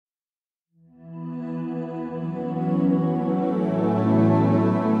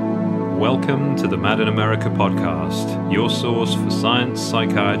Welcome to the Mad in America podcast, your source for science,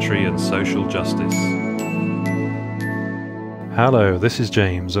 psychiatry, and social justice. Hello, this is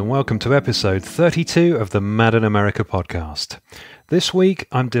James, and welcome to episode 32 of the Mad in America podcast. This week,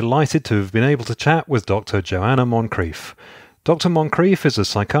 I'm delighted to have been able to chat with Dr. Joanna Moncrieff. Dr. Moncrieff is a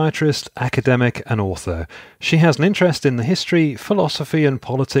psychiatrist, academic, and author. She has an interest in the history, philosophy, and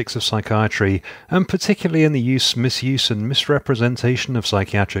politics of psychiatry, and particularly in the use, misuse, and misrepresentation of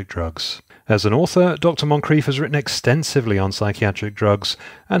psychiatric drugs. As an author, Dr. Moncrieff has written extensively on psychiatric drugs,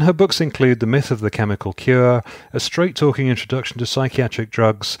 and her books include The Myth of the Chemical Cure, A Straight-Talking Introduction to Psychiatric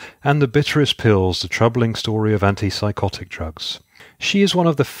Drugs, and The Bitterest Pills, The Troubling Story of Antipsychotic Drugs. She is one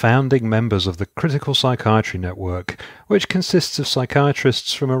of the founding members of the Critical Psychiatry Network, which consists of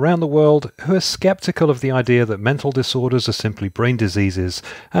psychiatrists from around the world who are sceptical of the idea that mental disorders are simply brain diseases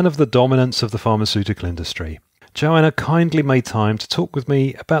and of the dominance of the pharmaceutical industry. Joanna kindly made time to talk with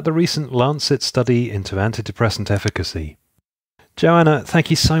me about the recent Lancet study into antidepressant efficacy. Joanna, thank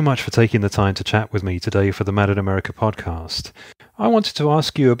you so much for taking the time to chat with me today for the Mad in America podcast. I wanted to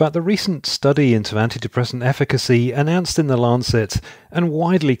ask you about the recent study into antidepressant efficacy announced in the Lancet and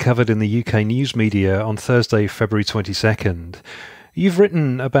widely covered in the UK news media on Thursday, February 22nd. You've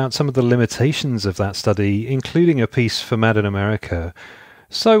written about some of the limitations of that study, including a piece for Mad in America.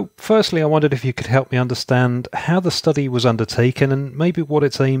 So, firstly, I wondered if you could help me understand how the study was undertaken and maybe what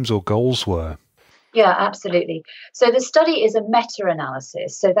its aims or goals were. Yeah, absolutely. So the study is a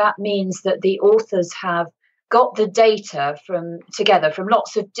meta-analysis. So that means that the authors have got the data from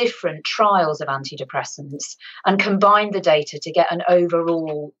lots of different trials of antidepressants and combined the data to get an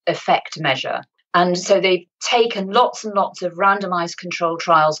overall effect measure. And so they've taken lots and lots of randomized controlled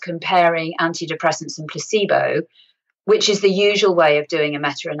trials comparing antidepressants and placebo, which is the usual way of doing a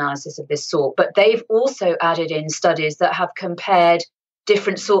meta-analysis of this sort. But they've also added in studies that have compared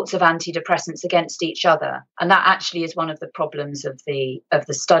different sorts of antidepressants against each other. And that actually is one of the problems of the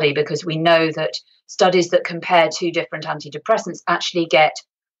study, because we know that studies that compare two different antidepressants actually get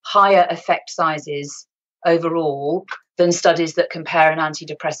higher effect sizes overall than studies that compare an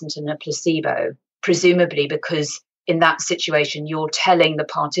antidepressant and a placebo, presumably because in that situation, you're telling the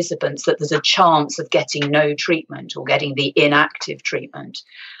participants that there's a chance of getting no treatment or getting the inactive treatment.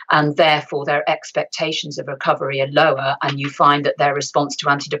 And therefore, their expectations of recovery are lower. And you find that their response to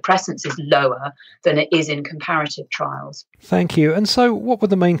antidepressants is lower than it is in comparative trials. Thank you. And so what were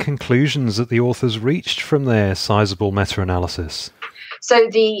the main conclusions that the authors reached from their sizable meta-analysis? So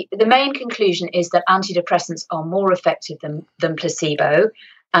the main conclusion is that antidepressants are more effective than placebo.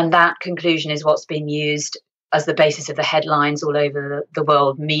 And that conclusion is what's been used as the basis of the headlines all over the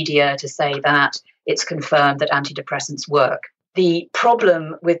world media to say that it's confirmed that antidepressants work. The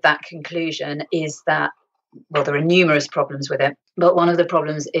problem with that conclusion is that, well, there are numerous problems with it, but one of the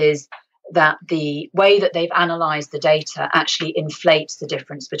problems is that the way that they've analysed the data actually inflates the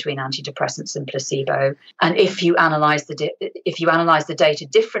difference between antidepressants and placebo. And if you analyse the data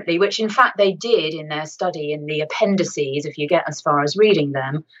differently, which in fact they did in their study in the appendices, if you get as far as reading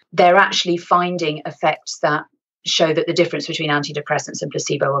them, they're actually finding effects that show that the difference between antidepressants and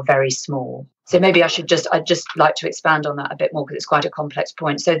placebo are very small. So maybe I'd just like to expand on that a bit more because it's quite a complex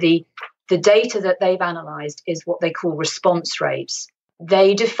point. So the data that they've analysed is what they call response rates.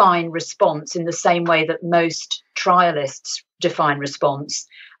 They define response in the same way that most trialists define response,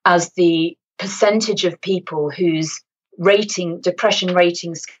 as the percentage of people whose depression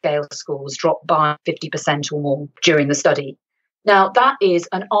rating scale scores drop by 50% or more during the study. Now, that is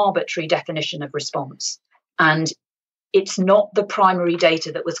an arbitrary definition of response, and it's not the primary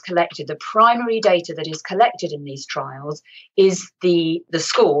data that was collected. The primary data that is collected in these trials is the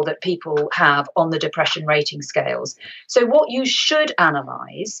score that people have on the depression rating scales. So what you should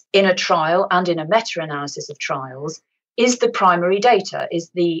analyse in a trial and in a meta-analysis of trials is the primary data, is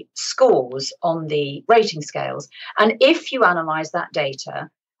the scores on the rating scales. And if you analyse that data,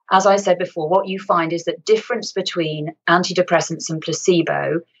 as I said before, what you find is that difference between antidepressants and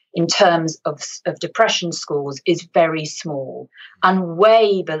placebo in terms of depression scores is very small and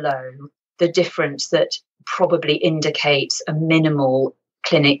way below the difference that probably indicates a minimal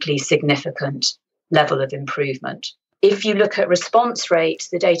clinically significant level of improvement. If you look at response rates,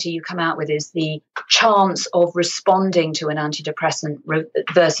 the data you come out with is the chance of responding to an antidepressant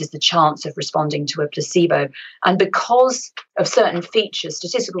versus the chance of responding to a placebo. And because of certain features,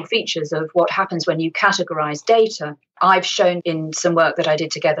 statistical features of what happens when you categorize data, I've shown in some work that I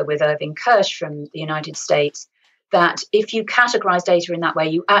did together with Irving Kirsch from the United States that if you categorize data in that way,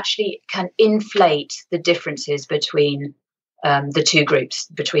 you actually can inflate the differences between the two groups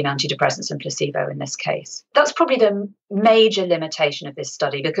between antidepressants and placebo in this case. That's probably the major limitation of this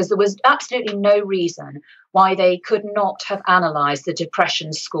study, because there was absolutely no reason why they could not have analysed the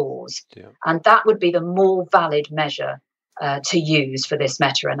depression scores. Yeah. And that would be the more valid measure to use for this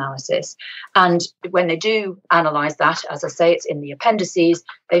meta-analysis. And when they do analyse that, as I say, it's in the appendices,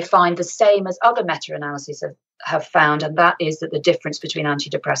 they find the same as other meta-analyses have found, and that is that the difference between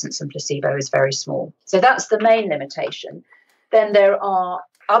antidepressants and placebo is very small. So that's the main limitation. Then there are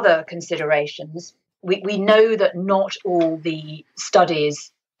other considerations. We know that not all the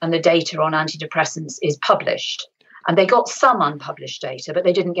studies and the data on antidepressants is published. And they got some unpublished data, but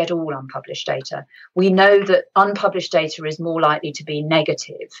they didn't get all unpublished data. We know that unpublished data is more likely to be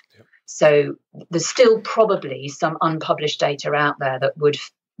negative. Yep. So there's still probably some unpublished data out there that would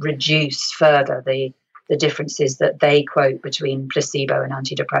reduce further the differences that they quote between placebo and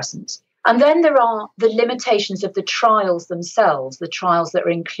antidepressants. And then there are the limitations of the trials themselves, the trials that are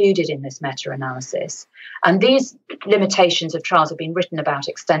included in this meta-analysis. And these limitations of trials have been written about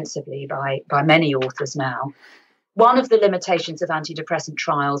extensively by many authors now. One of the limitations of antidepressant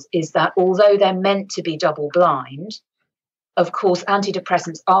trials is that although they're meant to be double-blind, of course,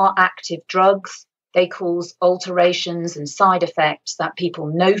 antidepressants are active drugs. They cause alterations and side effects that people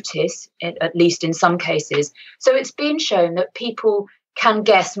notice, at least in some cases. So it's been shown that people can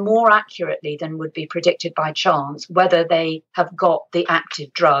guess more accurately than would be predicted by chance whether they have got the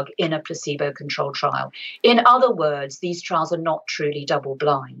active drug in a placebo-controlled trial. In other words, these trials are not truly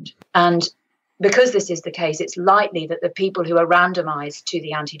double-blind. And because this is the case, it's likely that the people who are randomized to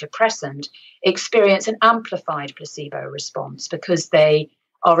the antidepressant experience an amplified placebo response because they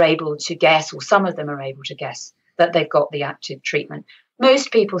are able to guess, or some of them are able to guess, that they've got the active treatment.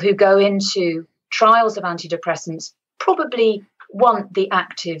 Most people who go into trials of antidepressants probably want the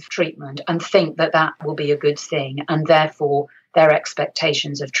active treatment and think that that will be a good thing, and therefore their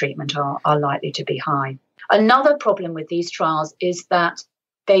expectations of treatment are likely to be high. Another problem with these trials is that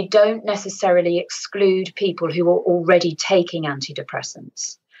they don't necessarily exclude people who are already taking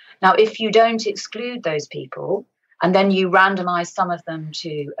antidepressants. Now, if you don't exclude those people and then you randomize some of them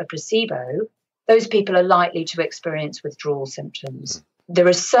to a placebo, those people are likely to experience withdrawal symptoms. There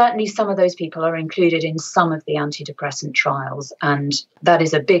are certainly some of those people are included in some of the antidepressant trials, and that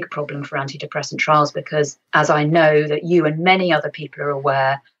is a big problem for antidepressant trials because, as I know that you and many other people are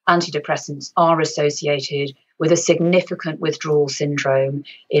aware, antidepressants are associated with a significant withdrawal syndrome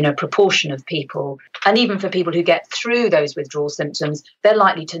in a proportion of people. And even for people who get through those withdrawal symptoms, they're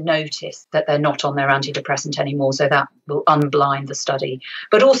likely to notice that they're not on their antidepressant anymore, so that will unblind the study.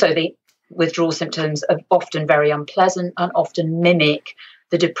 But also the withdrawal symptoms are often very unpleasant and often mimic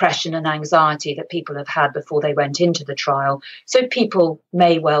the depression and anxiety that people have had before they went into the trial. So people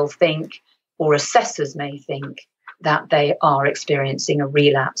may well think, or assessors may think, that they are experiencing a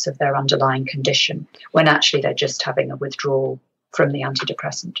relapse of their underlying condition when actually they're just having a withdrawal from the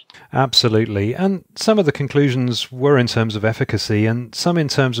antidepressant. Absolutely. And some of the conclusions were in terms of efficacy and some in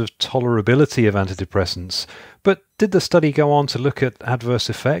terms of tolerability of antidepressants. But did the study go on to look at adverse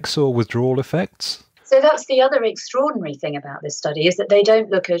effects or withdrawal effects? So that's the other extraordinary thing about this study, is that they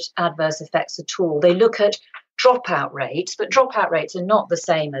don't look at adverse effects at all. They look at dropout rates, but dropout rates are not the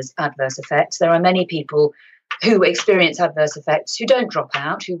same as adverse effects. There are many people who experience adverse effects who don't drop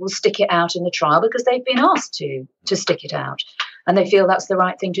out, who will stick it out in the trial because they've been asked to stick it out and they feel that's the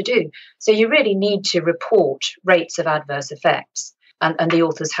right thing to do. So you really need to report rates of adverse effects, and the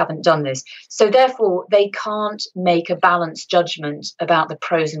authors haven't done this. So therefore, they can't make a balanced judgment about the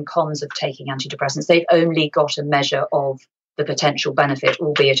pros and cons of taking antidepressants. They've only got a measure of the potential benefit,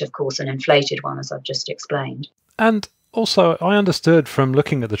 albeit, of course, an inflated one, as I've just explained. And also, I understood from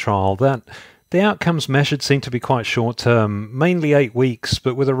looking at the trial that the outcomes measured seem to be quite short-term, mainly 8 weeks,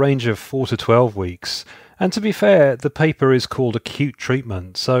 but with a range of 4 to 12 weeks. And to be fair, the paper is called Acute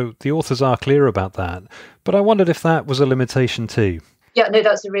treatment, so the authors are clear about that. But I wondered if that was a limitation too. Yeah, no,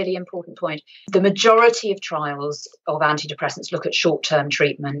 that's a really important point. The majority of trials of antidepressants look at short-term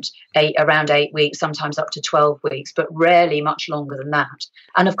treatment, around 8 weeks, sometimes up to 12 weeks, but rarely much longer than that.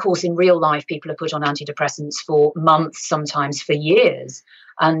 And of course, in real life, people are put on antidepressants for months, sometimes for years.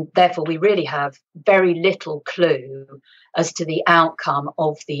 And therefore, we really have very little clue as to the outcome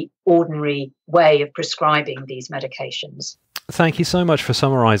of the ordinary way of prescribing these medications. Thank you so much for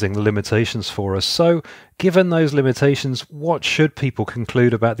summarising the limitations for us. So, given those limitations, what should people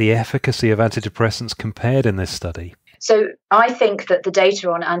conclude about the efficacy of antidepressants compared in this study? So I think that the data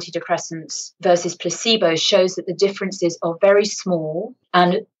on antidepressants versus placebo shows that the differences are very small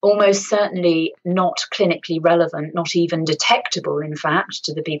and almost certainly not clinically relevant, not even detectable, in fact,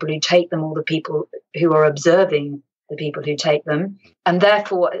 to the people who take them or the people who are observing the people who take them. And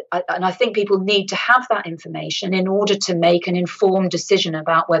therefore, I think people need to have that information in order to make an informed decision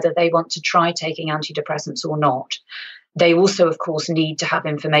about whether they want to try taking antidepressants or not. They also, of course, need to have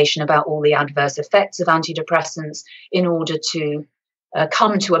information about all the adverse effects of antidepressants in order to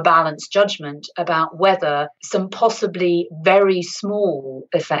come to a balanced judgment about whether some possibly very small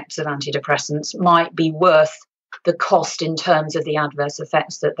effects of antidepressants might be worth the cost in terms of the adverse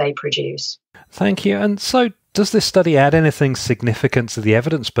effects that they produce. Thank you. And so, does this study add anything significant to the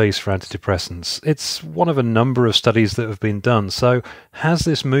evidence base for antidepressants? It's one of a number of studies that have been done. So, has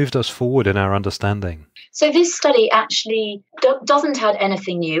this moved us forward in our understanding? So this study actually doesn't add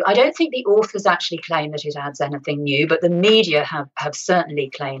anything new. I don't think the authors actually claim that it adds anything new, but the media have certainly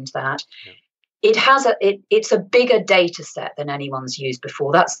claimed that. Yeah. It's a bigger data set than anyone's used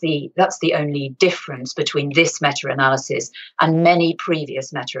before. That's the only difference between this meta-analysis and many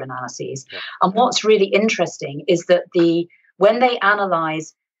previous meta-analyses. Yeah. And what's really interesting is that when they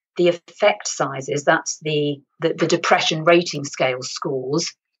analyse the effect sizes, that's the depression rating scale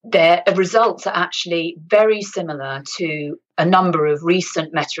scores, their results are actually very similar to a number of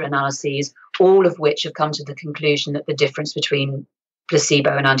recent meta-analyses, all of which have come to the conclusion that the difference between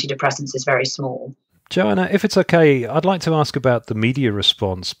placebo and antidepressants is very small. Joanna, if it's okay, I'd like to ask about the media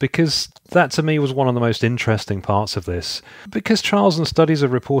response, because that to me was one of the most interesting parts of this. Because trials and studies are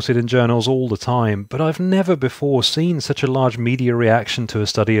reported in journals all the time, but I've never before seen such a large media reaction to a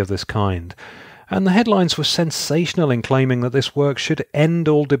study of this kind. And the headlines were sensational in claiming that this work should end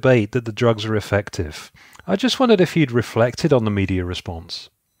all debate that the drugs are effective. I just wondered if you'd reflected on the media response.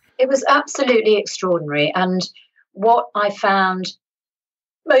 It was absolutely extraordinary. And what I found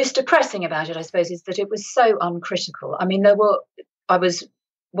most depressing about it, I suppose, is that it was so uncritical. I mean, I was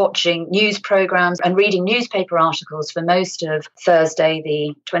watching news programs and reading newspaper articles for most of Thursday,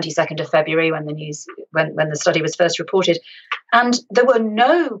 the 22nd of February, when the study was first reported, and there were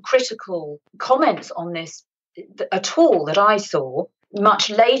no critical comments on this at all that I saw. Much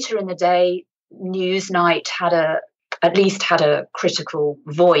later in the day, Newsnight at least had a critical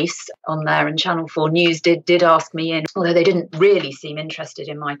voice on there, and Channel 4 News did ask me in, although they didn't really seem interested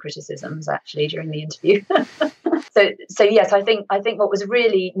in my criticisms actually during the interview. So yes, I think what was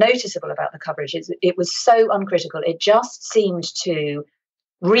really noticeable about the coverage is it was so uncritical. It just seemed to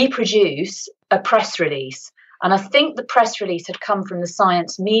reproduce a press release, and I think the press release had come from the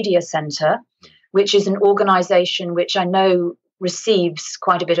Science Media Centre, which is an organisation which I know receives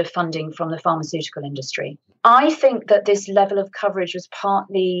quite a bit of funding from the pharmaceutical industry. I think that this level of coverage was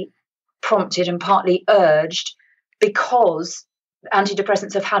partly prompted and partly urged because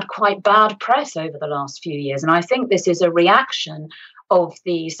antidepressants have had quite bad press over the last few years. And I think this is a reaction of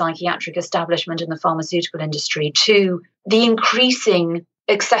the psychiatric establishment and the pharmaceutical industry to the increasing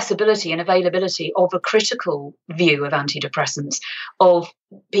accessibility and availability of a critical view of antidepressants, of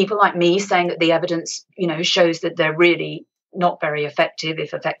people like me saying that the evidence, shows that they're really not very effective,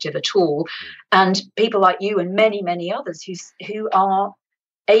 if effective at all, and people like you and many, many others who are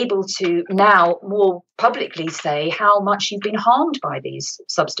able to now more publicly say how much you've been harmed by these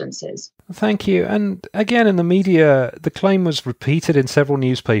substances. Thank you. And again, in the media, the claim was repeated in several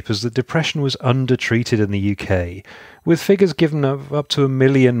newspapers that depression was undertreated in the UK, with figures given of up to 1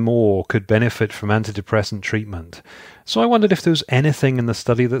 million more could benefit from antidepressant treatment. So I wondered if there was anything in the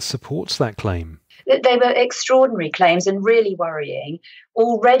study that supports that claim. They were extraordinary claims and really worrying.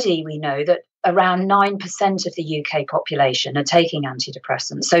 Already we know that around 9% of the UK population are taking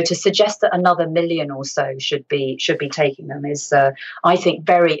antidepressants. So to suggest that another 1 million or so should be taking them is, I think,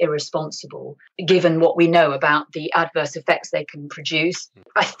 very irresponsible, given what we know about the adverse effects they can produce.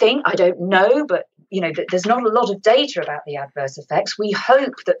 I don't know, but there's not a lot of data about the adverse effects. We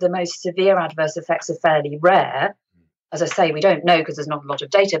hope that the most severe adverse effects are fairly rare. As I say, we don't know because there's not a lot of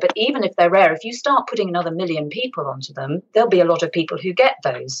data, but even if they're rare, if you start putting another 1 million people onto them, there'll be a lot of people who get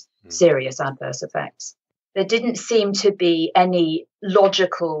those serious adverse effects. There didn't seem to be any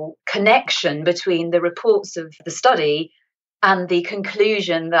logical connection between the reports of the study and the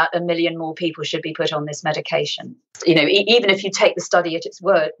conclusion that 1 million more people should be put on this medication. Even if you take the study at its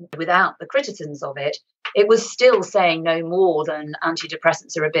word without the criticisms of it, it was still saying no more than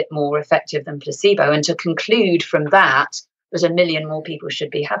antidepressants are a bit more effective than placebo. And to conclude from that 1 million more people should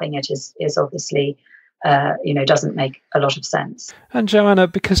be having it is obviously, doesn't make a lot of sense. And Joanna,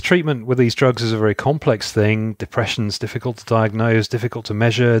 because treatment with these drugs is a very complex thing, depression's difficult to diagnose, difficult to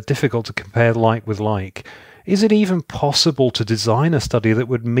measure, difficult to compare like with like, is it even possible to design a study that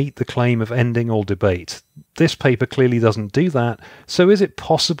would meet the claim of ending all debate? This paper clearly doesn't do that, so is it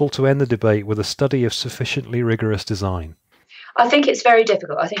possible to end the debate with a study of sufficiently rigorous design? I think it's very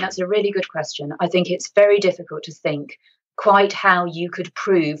difficult. I think that's a really good question. I think it's very difficult to think quite how you could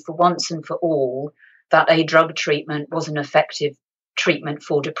prove for once and for all that a drug treatment was an effective treatment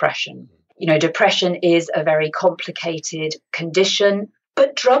for depression. Depression is a very complicated condition,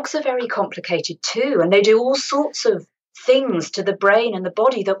 but drugs are very complicated too. And they do all sorts of things to the brain and the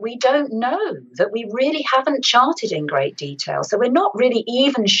body that we don't know, that we really haven't charted in great detail. So we're not really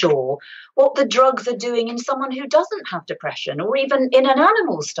even sure what the drugs are doing in someone who doesn't have depression, or even in an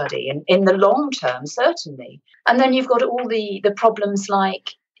animal study, in the long term, certainly. And then you've got all the problems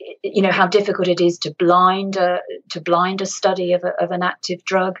like, how difficult it is to blind a study of an active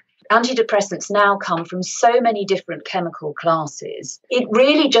drug. Antidepressants now come from so many different chemical classes. It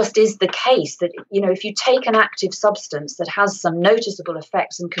really just is the case that, if you take an active substance that has some noticeable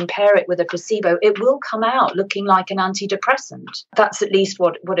effects and compare it with a placebo, it will come out looking like an antidepressant. That's at least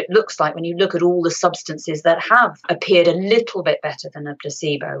what it looks like when you look at all the substances that have appeared a little bit better than a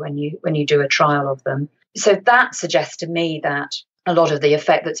placebo when you do a trial of them. So that suggests to me that a lot of the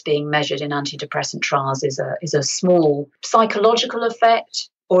effect that's being measured in antidepressant trials is a small psychological effect,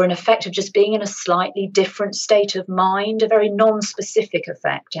 or an effect of just being in a slightly different state of mind, a very non-specific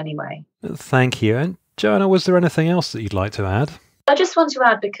effect anyway. Thank you. And Joanna, was there anything else that you'd like to add? I just want to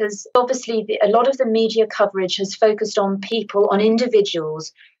add, because obviously a lot of the media coverage has focused on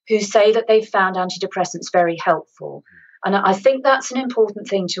individuals who say that they've found antidepressants very helpful. And I think that's an important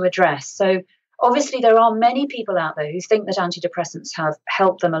thing to address. So obviously there are many people out there who think that antidepressants have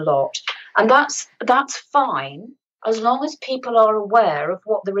helped them a lot. And that's fine, as long as people are aware of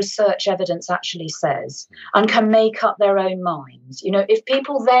what the research evidence actually says and can make up their own minds. If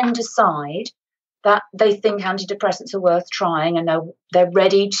people then decide that they think antidepressants are worth trying and they're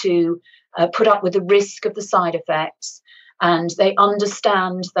ready to put up with the risk of the side effects, and they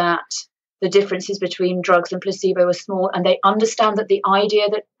understand that the differences between drugs and placebo are small, and they understand that the idea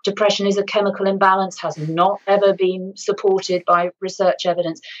that depression is a chemical imbalance has not ever been supported by research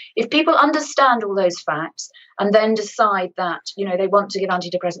evidence. If people understand all those facts and then decide that, they want to give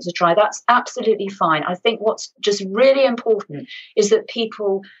antidepressants a try, that's absolutely fine. I think what's just really important is that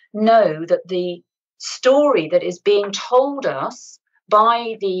people know that the story that is being told us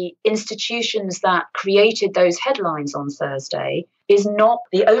by the institutions that created those headlines on Thursday is not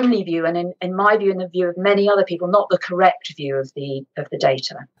the only view, and in my view, in the view of many other people, not the correct view of the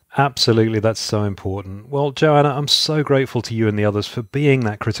data. Absolutely, that's so important. Well, Joanna, I'm so grateful to you and the others for being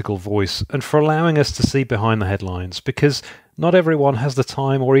that critical voice and for allowing us to see behind the headlines, because not everyone has the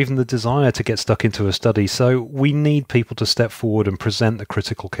time or even the desire to get stuck into a study, so we need people to step forward and present the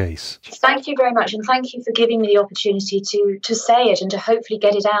critical case. Thank you very much, and thank you for giving me the opportunity to say it and to hopefully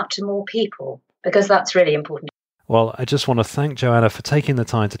get it out to more people, because that's really important. Well, I just want to thank Joanna for taking the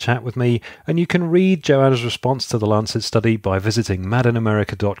time to chat with me, and you can read Joanna's response to the Lancet study by visiting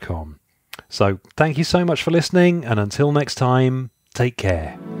madainamerica.com. So, thank you so much for listening, and until next time, take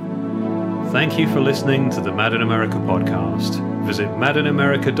care. Thank you for listening to the Mad in America podcast. Visit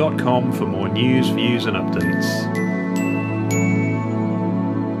madainamerica.com for more news, views, and updates.